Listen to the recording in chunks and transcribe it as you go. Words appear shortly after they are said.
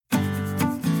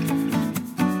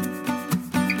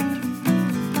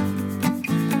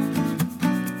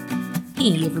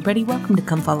Hey everybody, welcome to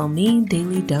Come Follow Me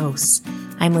Daily Dose.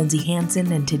 I'm Lindsay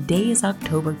Hansen and today is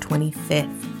October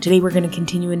 25th. Today we're going to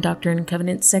continue in Doctrine and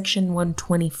Covenants section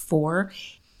 124.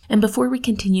 And before we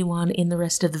continue on in the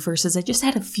rest of the verses, I just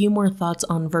had a few more thoughts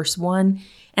on verse 1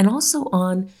 and also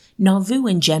on Nauvoo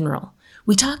in general.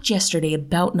 We talked yesterday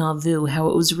about Nauvoo, how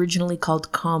it was originally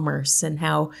called Commerce and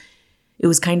how it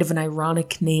was kind of an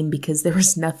ironic name because there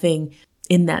was nothing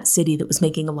in that city that was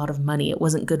making a lot of money. It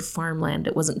wasn't good farmland.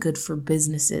 It wasn't good for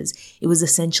businesses. It was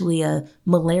essentially a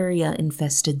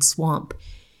malaria-infested swamp.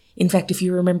 In fact, if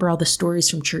you remember all the stories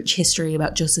from church history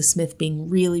about Joseph Smith being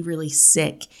really, really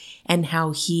sick and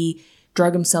how he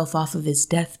drug himself off of his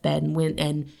deathbed and went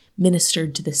and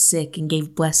ministered to the sick and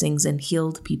gave blessings and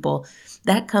healed people,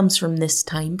 that comes from this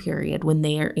time period when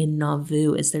they are in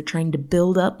Nauvoo, as they're trying to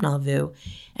build up Nauvoo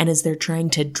and as they're trying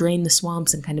to drain the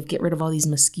swamps and kind of get rid of all these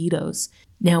mosquitoes.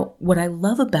 Now, what I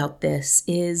love about this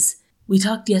is, we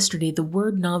talked yesterday, the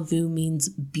word Nauvoo means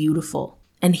beautiful.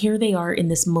 And here they are in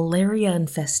this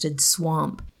malaria-infested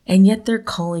swamp, and yet they're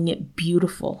calling it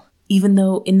beautiful. Even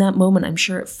though in that moment, I'm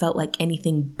sure it felt like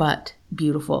anything but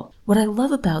beautiful. What I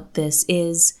love about this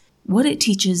is what it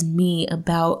teaches me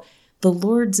about the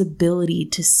Lord's ability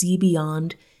to see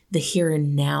beyond the here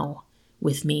and now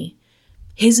with me.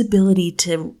 His ability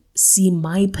to see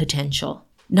my potential,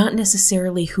 not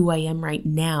necessarily who I am right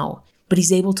now, but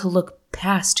he's able to look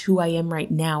past who I am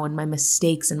right now and my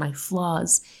mistakes and my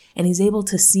flaws, and he's able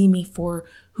to see me for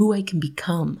who I can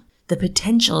become, the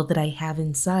potential that I have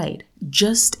inside.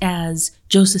 Just as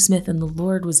Joseph Smith and the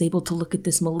Lord was able to look at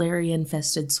this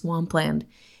malaria-infested swampland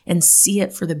and see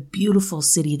it for the beautiful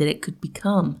city that it could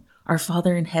become, our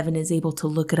Father in heaven is able to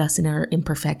look at us in our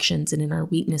imperfections and in our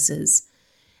weaknesses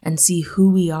and see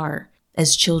who we are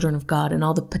as children of God and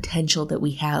all the potential that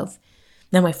we have.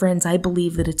 Now, my friends, I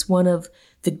believe that it's one of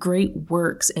the great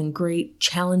works and great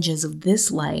challenges of this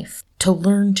life to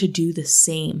learn to do the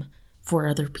same for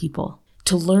other people,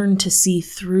 to learn to see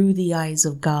through the eyes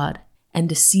of God and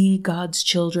to see God's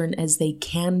children as they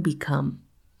can become,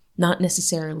 not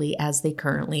necessarily as they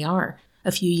currently are.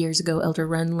 A few years ago, Elder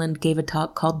Runland gave a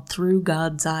talk called Through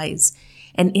God's Eyes,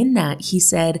 and in that he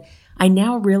said, I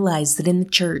now realize that in the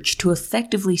church, to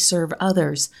effectively serve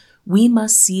others, we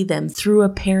must see them through a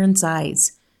parent's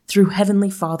eyes, through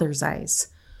Heavenly Father's eyes.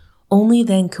 Only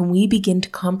then can we begin to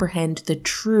comprehend the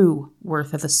true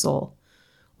worth of a soul.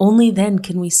 Only then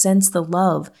can we sense the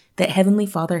love that Heavenly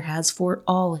Father has for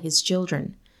all His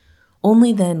children.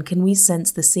 Only then can we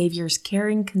sense the Savior's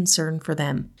caring concern for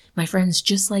them. My friends,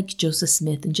 just like Joseph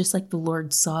Smith and just like the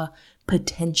Lord saw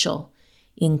potential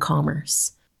in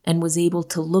commerce and was able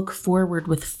to look forward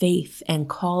with faith and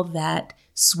call that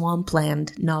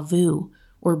swampland Nauvoo,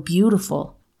 or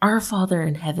beautiful, our Father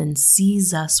in heaven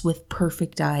sees us with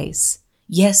perfect eyes.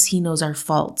 Yes, He knows our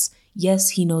faults.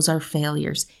 Yes, He knows our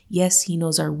failures. Yes, He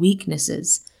knows our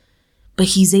weaknesses. But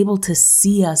He's able to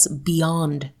see us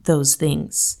beyond those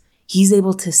things. He's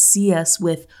able to see us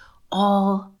with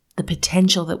all the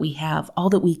potential that we have, all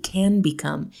that we can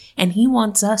become. And He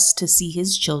wants us to see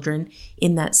His children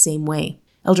in that same way.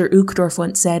 Elder Uchtdorf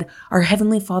once said, our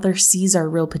Heavenly Father sees our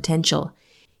real potential.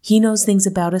 He knows things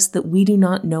about us that we do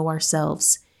not know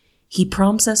ourselves. He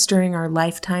prompts us during our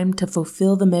lifetime to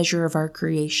fulfill the measure of our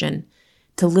creation,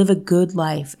 to live a good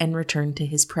life and return to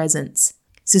His presence.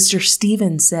 Sister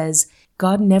Stevens says,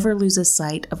 God never loses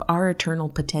sight of our eternal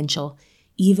potential,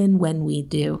 even when we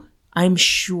do. I'm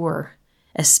sure,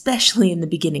 especially in the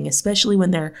beginning, especially when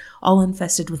they're all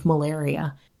infested with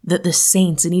malaria, that the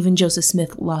saints and even Joseph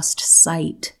Smith lost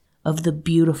sight of the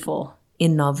beautiful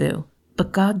in Nauvoo.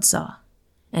 But God saw,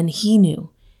 and He knew,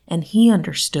 and He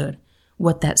understood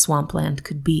what that swampland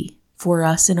could be. For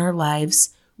us in our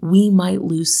lives, we might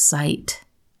lose sight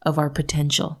of our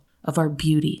potential, of our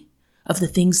beauty, of the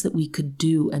things that we could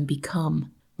do and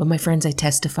become. But my friends, I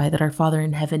testify that our Father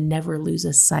in heaven never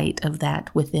loses sight of that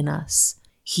within us.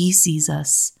 He sees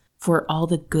us for all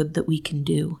the good that we can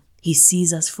do. He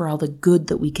sees us for all the good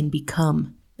that we can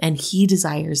become, and He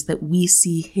desires that we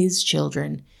see His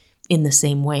children in the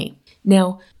same way.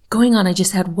 Now, going on, I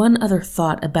just had one other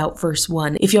thought about verse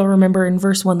 1. If you'll remember, in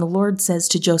verse 1, the Lord says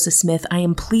to Joseph Smith, I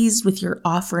am pleased with your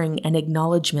offering and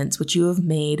acknowledgments which you have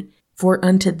made, for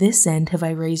unto this end have I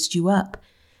raised you up,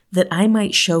 that I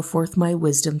might show forth my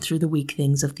wisdom through the weak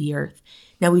things of the earth.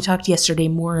 Now, we talked yesterday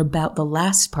more about the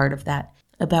last part of that,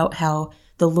 about how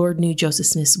the Lord knew Joseph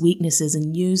Smith's weaknesses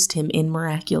and used him in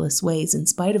miraculous ways in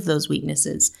spite of those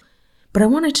weaknesses. But I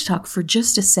wanted to talk for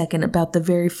just a second about the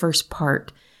very first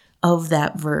part of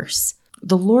that verse.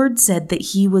 The Lord said that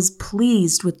He was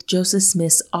pleased with Joseph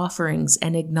Smith's offerings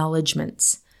and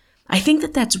acknowledgments. I think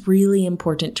that that's really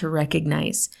important to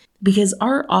recognize because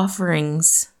our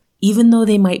offerings, even though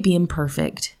they might be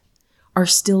imperfect, are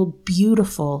still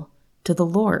beautiful to the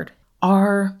Lord.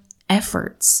 Our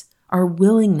efforts, our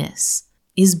willingness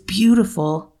is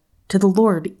beautiful to the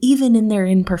Lord, even in their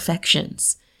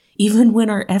imperfections. Even when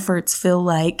our efforts feel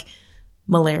like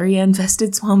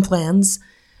malaria-infested swamplands,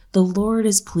 the Lord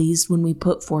is pleased when we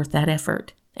put forth that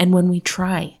effort and when we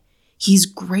try. He's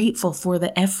grateful for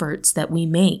the efforts that we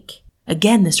make.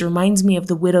 Again, this reminds me of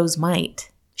the widow's mite.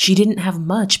 She didn't have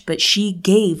much, but she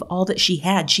gave all that she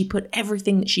had. She put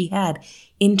everything that she had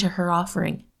into her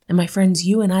offering. And my friends,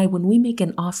 you and I, when we make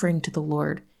an offering to the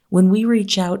Lord, when we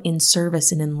reach out in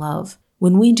service and in love,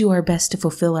 when we do our best to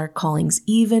fulfill our callings,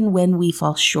 even when we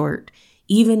fall short,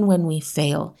 even when we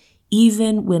fail,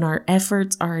 even when our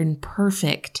efforts are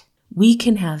imperfect, we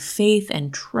can have faith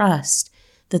and trust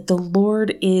that the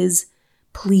Lord is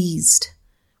pleased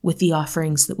with the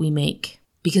offerings that we make,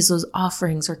 because those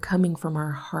offerings are coming from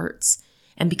our hearts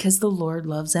and because the Lord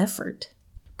loves effort.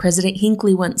 President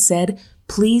Hinckley once said,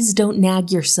 "Please don't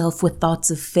nag yourself with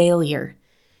thoughts of failure.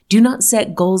 Do not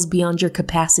set goals beyond your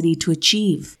capacity to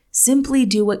achieve. Simply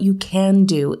do what you can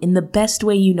do in the best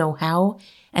way you know how,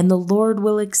 and the Lord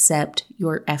will accept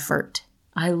your effort."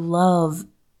 I love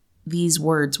these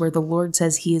words where the Lord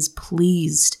says he is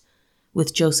pleased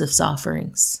with Joseph's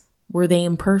offerings. Were they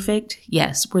imperfect?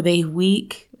 Yes. Were they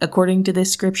weak, according to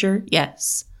this scripture?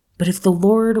 Yes. But if the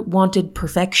Lord wanted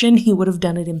perfection, he would have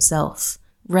done it himself.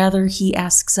 Rather, he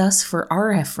asks us for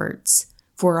our efforts,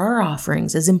 for our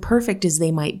offerings, as imperfect as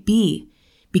they might be,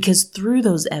 because through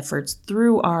those efforts,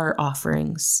 through our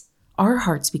offerings, our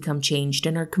hearts become changed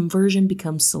and our conversion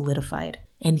becomes solidified.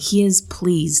 And he is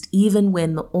pleased even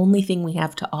when the only thing we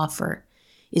have to offer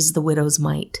is the widow's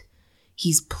mite.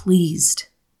 He's pleased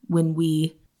when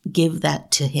we give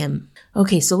that to him.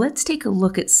 Okay, so let's take a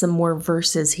look at some more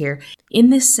verses here.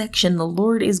 In this section, the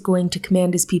Lord is going to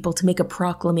command his people to make a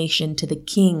proclamation to the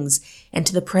kings and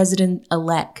to the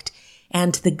president-elect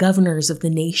and to the governors of the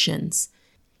nations.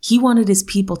 He wanted his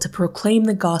people to proclaim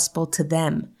the gospel to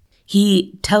them.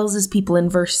 He tells his people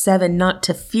in verse 7 not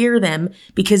to fear them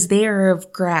because they are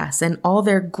of grass and all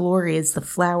their glory is the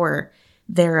flower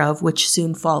thereof, which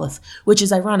soon falleth, which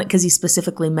is ironic because he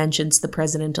specifically mentions the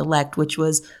president-elect, which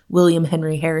was William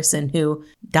Henry Harrison, who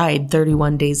died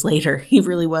 31 days later. He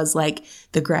really was like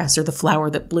the grass or the flower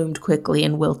that bloomed quickly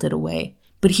and wilted away.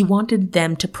 But he wanted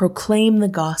them to proclaim the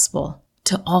gospel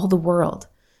to all the world,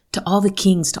 to all the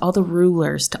kings, to all the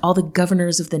rulers, to all the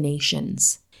governors of the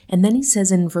nations. And then he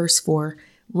says in verse 4,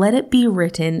 "Let it be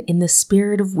written in the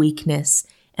spirit of weakness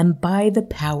and by the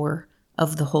power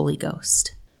of the Holy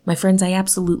Ghost." My friends, I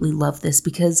absolutely love this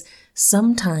because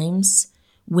sometimes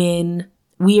when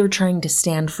we are trying to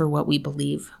stand for what we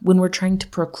believe, when we're trying to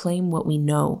proclaim what we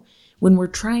know, when we're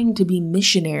trying to be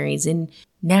missionaries in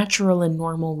natural and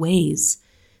normal ways,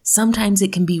 sometimes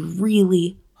it can be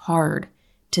really hard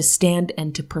to stand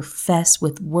and to profess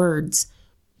with words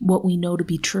what we know to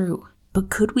be true. But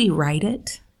could we write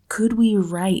it? Could we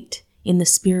write in the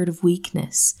spirit of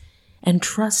weakness and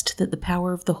trust that the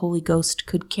power of the Holy Ghost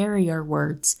could carry our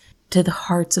words to the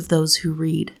hearts of those who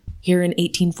read? Here in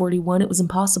 1841, it was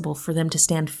impossible for them to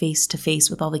stand face to face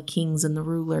with all the kings and the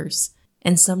rulers.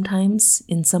 And sometimes,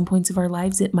 in some points of our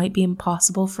lives, it might be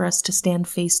impossible for us to stand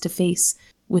face to face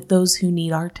with those who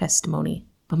need our testimony.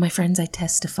 But my friends, I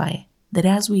testify that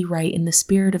as we write in the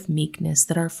spirit of meekness,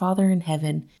 that our Father in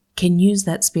heaven can use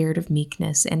that spirit of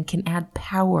meekness and can add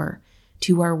power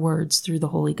to our words through the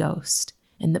Holy Ghost.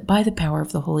 And that by the power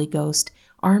of the Holy Ghost,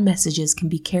 our messages can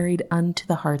be carried unto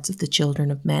the hearts of the children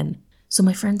of men. So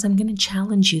my friends, I'm going to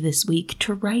challenge you this week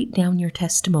to write down your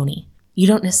testimony. You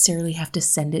don't necessarily have to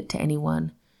send it to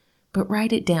anyone, but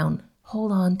write it down.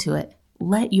 Hold on to it.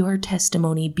 Let your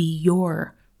testimony be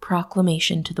your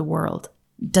proclamation to the world.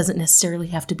 It doesn't necessarily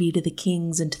have to be to the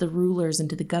kings and to the rulers and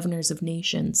to the governors of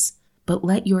nations, but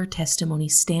let your testimony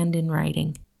stand in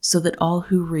writing so that all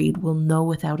who read will know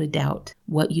without a doubt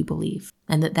what you believe,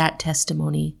 and that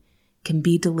testimony can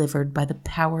be delivered by the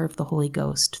power of the Holy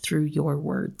Ghost through your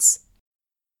words.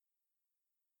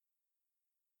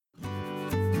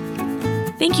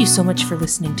 Thank you so much for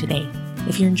listening today.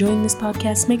 If you're enjoying this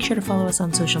podcast, make sure to follow us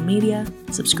on social media,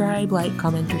 subscribe, like,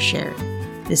 comment, or share.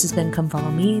 This has been Come Follow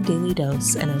Me, Daily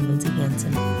Dose, and I'm Lindsay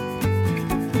Hansen.